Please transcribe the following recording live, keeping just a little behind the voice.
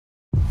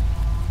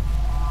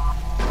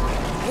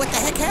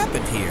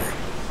happened here?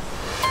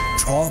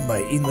 Trauma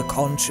in the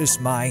conscious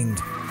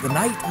mind. The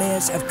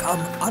nightmares have come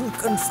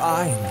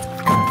unconfined.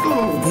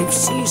 They've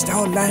seized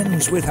our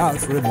lands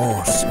without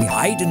remorse. We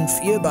hide in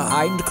fear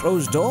behind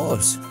closed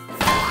doors.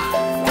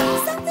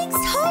 Something's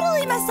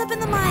totally messed up in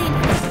the mind.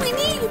 We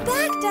need you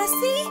back,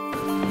 Dusty.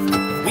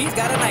 We've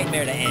got a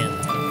nightmare to end.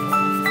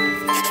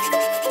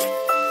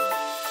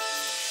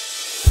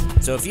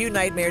 So a few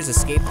nightmares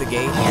escaped the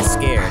gate and you're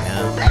scared,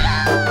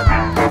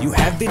 huh? You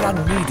have been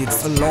unneeded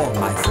for long,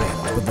 my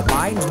friend, but the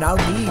mind now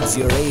needs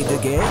your aid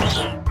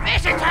again.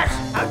 Visitors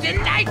are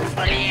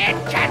delightfully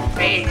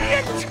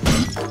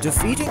inconvenient.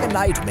 Defeating a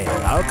nightmare,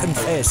 I'll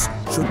confess,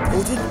 should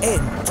put an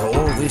end to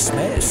all this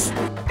mess.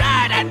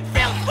 Dirt and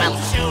filth will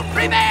soon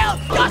prevail.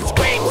 Your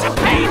screams of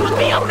pain will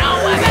be of no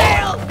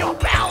avail. Your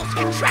bowels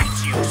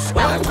contract, you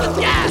swell with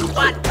gas.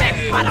 One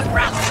big pot of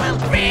breath will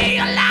be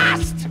your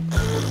last.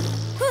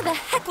 Who the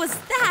heck was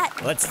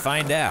that? Let's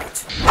find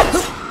out.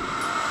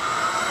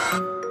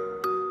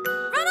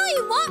 Run all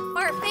you want,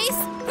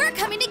 Fartface. We're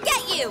coming to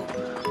get you.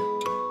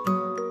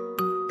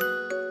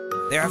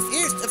 There are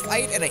fears to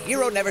fight and a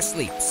hero never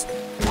sleeps.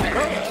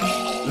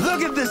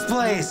 Look at this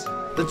place!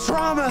 The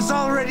trauma's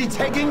already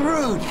taking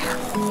root!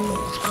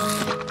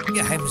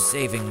 I'm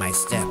saving my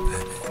step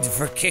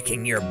for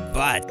kicking your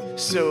butt.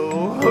 So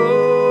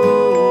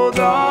hold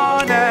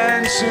on,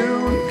 and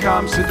soon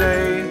comes the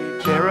day.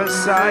 There are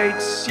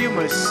sights you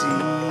must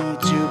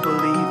see to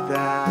believe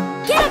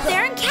that. Get up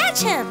there and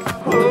catch him.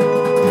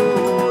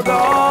 Hold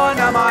on,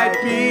 I might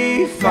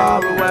be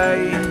far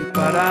away,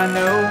 but I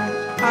know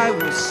I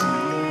will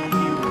see